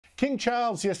King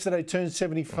Charles yesterday turned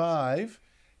 75.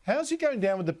 How's he going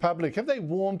down with the public? Have they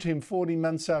warmed him 40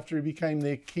 months after he became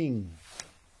their king?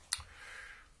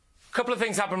 A couple of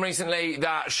things happened recently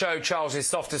that show Charles's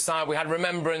softer side. We had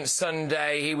Remembrance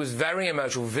Sunday. He was very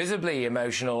emotional, visibly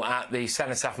emotional, at the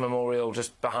Cenotaph Memorial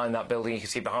just behind that building you can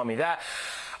see behind me there.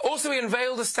 Also, he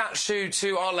unveiled a statue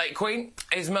to our late Queen,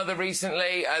 his mother,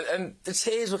 recently, and the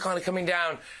tears were kind of coming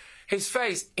down his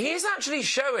face. He is actually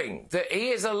showing that he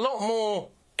is a lot more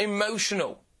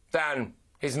emotional than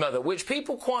his mother, which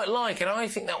people quite like, and I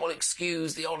think that will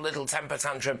excuse the odd little temper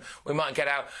tantrum we might get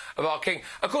out of our king.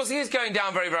 Of course, he is going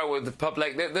down very, very well with the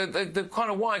public. The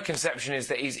kind of wide conception is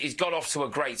that he's got off to a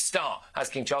great start as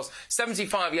King Charles.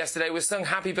 75 yesterday, was sung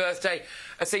Happy Birthday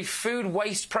at a food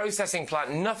waste processing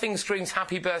plant. Nothing screams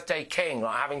Happy Birthday King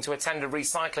like having to attend a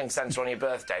recycling centre on your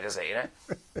birthday, does it, you know?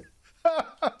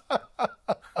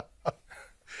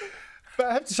 But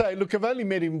I have to say, look, I've only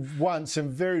met him once and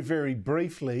very, very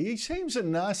briefly. He seems a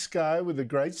nice guy with a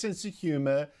great sense of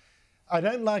humour. I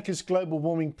don't like his global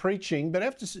warming preaching, but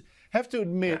I have to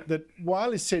admit that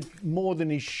while he said more than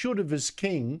he should have as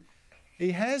king,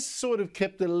 he has sort of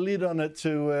kept a lid on it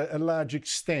to a large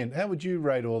extent. How would you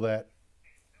rate all that?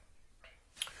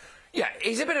 Yeah,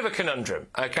 he's a bit of a conundrum,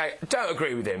 OK? Don't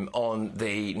agree with him on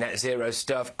the net zero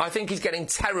stuff. I think he's getting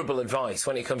terrible advice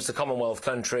when it comes to Commonwealth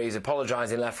countries,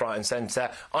 apologising left, right and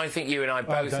centre. I think you and I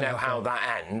both know how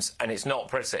that ends, and it's not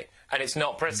pretty. And it's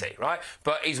not pretty, right?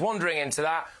 But he's wandering into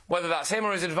that. Whether that's him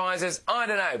or his advisors, I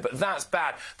don't know, but that's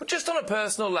bad. But just on a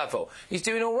personal level, he's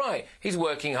doing all right. He's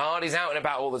working hard. He's out and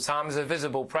about all the time. There's a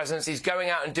visible presence. He's going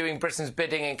out and doing Britain's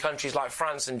bidding in countries like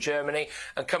France and Germany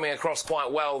and coming across quite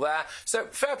well there. So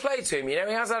fair play to him, you know.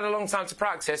 He has had a long time to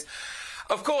practice.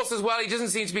 Of course, as well, he doesn't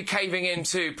seem to be caving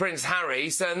into Prince Harry,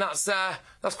 so and that's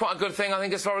quite a good thing, I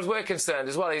think, as far as we're concerned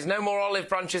as well. There's no more olive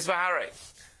branches for Harry.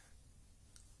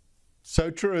 So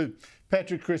true.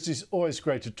 Patrick Christys, always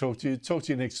great to talk to you. Talk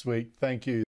to you next week. Thank you.